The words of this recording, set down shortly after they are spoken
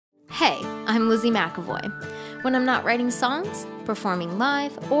Hey, I'm Lizzy McAvoy. When I'm not writing songs, performing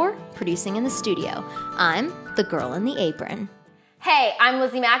live, or producing in the studio, I'm the girl in the apron. Hey, I'm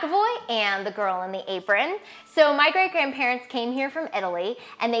Lizzy McAvoy and the girl in the apron. So my great-grandparents came here from Italy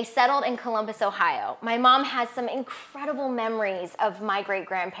and they settled in Columbus, Ohio. My mom has some incredible memories of my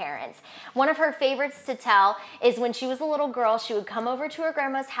great-grandparents. One of her favorites to tell is when she was a little girl, she would come over to her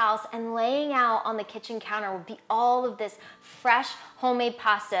grandma's house and laying out on the kitchen counter would be all of this fresh homemade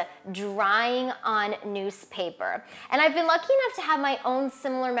pasta drying on newspaper. And I've been lucky enough to have my own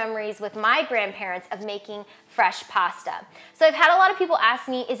similar memories with my grandparents of making fresh pasta. So I've had a lot of people ask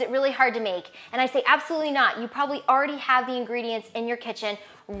me, is it really hard to make? And I say, absolutely not. You probably already have the ingredients in your kitchen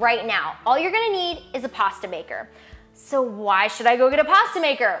right now. All you're gonna need is a pasta maker. So why should I go get a pasta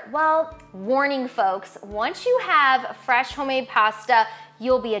maker? Well, warning folks, once you have fresh homemade pasta,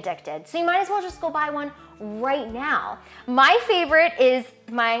 you'll be addicted. So you might as well just go buy one right now. My favorite is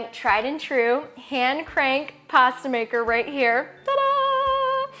my tried and true hand crank pasta maker right here.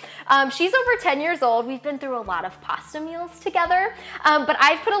 Ta-da! She's over 10 years old. We've been through a lot of pasta meals together, but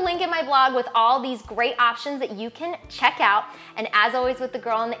I've put a link in my blog with all these great options that you can check out. And as always with the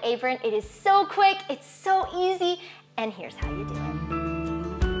girl in the apron, it is so quick, it's so easy, and here's how you do it.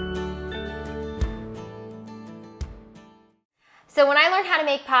 So when I learned how to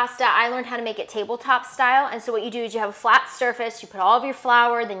make pasta, I learned how to make it tabletop style. And so what you do is you have a flat surface, you put all of your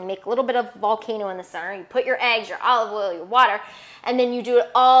flour, then you make a little bit of volcano in the center, you put your eggs, your olive oil, your water, and then you do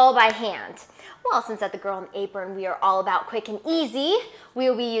it all by hand. Well, since at the Girl in the Apron, we are all about quick and easy, we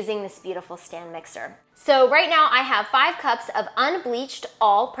will be using this beautiful stand mixer. So right now I have 5 cups of unbleached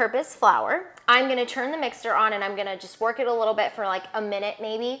all-purpose flour. I'm gonna turn the mixer on and I'm gonna just work it a little bit for like a minute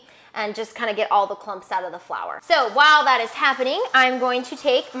maybe, and just kind of get all the clumps out of the flour. So while that is happening, I'm going to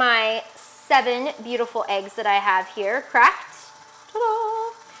take my 7 beautiful eggs that I have here, cracked,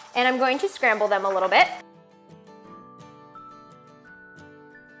 ta-da, and I'm going to scramble them a little bit.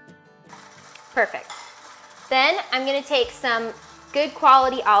 Perfect. Then I'm gonna take some good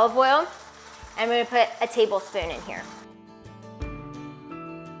quality olive oil. I'm gonna put a tablespoon in here.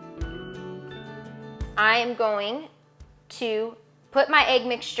 I am going to put my egg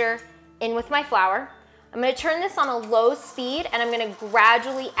mixture in with my flour. I'm gonna turn this on a low speed and I'm gonna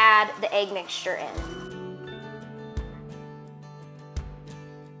gradually add the egg mixture in.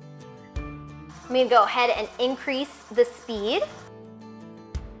 I'm gonna go ahead and increase the speed.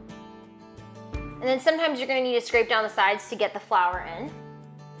 And then sometimes you're gonna need to scrape down the sides to get the flour in.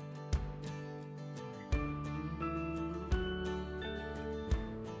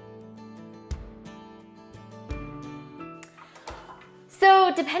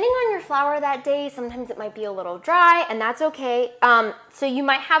 So depending on your flour that day, sometimes it might be a little dry, and that's okay. So you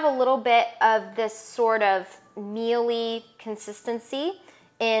might have a little bit of this sort of mealy consistency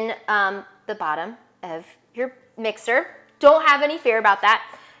in the bottom of your mixer. Don't have any fear about that.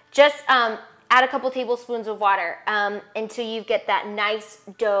 Just add a couple tablespoons of water until you get that nice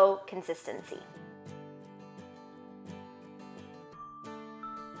dough consistency.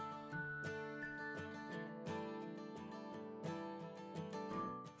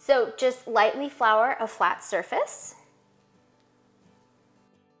 So just lightly flour a flat surface.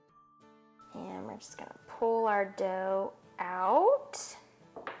 And we're just gonna pull our dough out.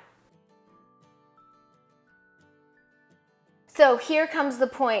 So here comes the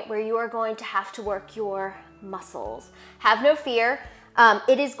point where you are going to have to work your muscles. Have no fear.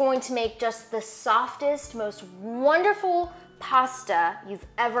 It is going to make just the softest, most wonderful pasta you've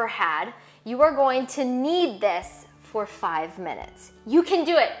ever had. You are going to need this for 5 minutes. You can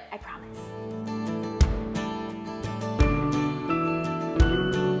do it, I promise.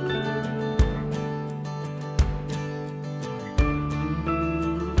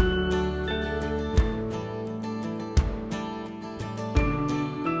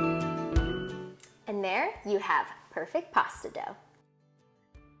 And there you have perfect pasta dough.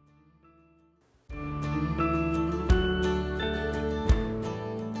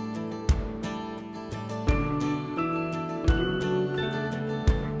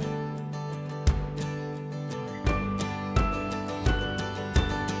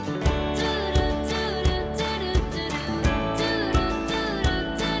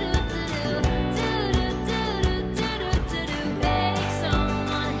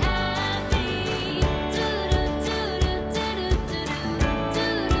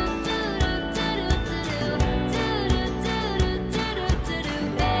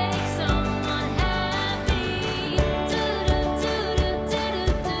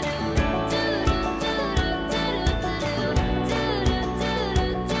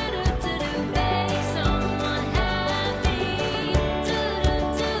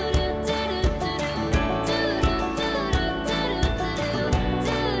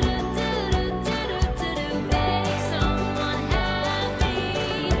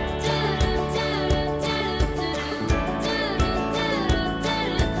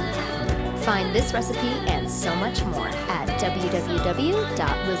 Find this recipe and so much more at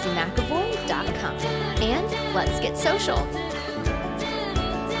www.lizzymcavoy.com. And let's get social.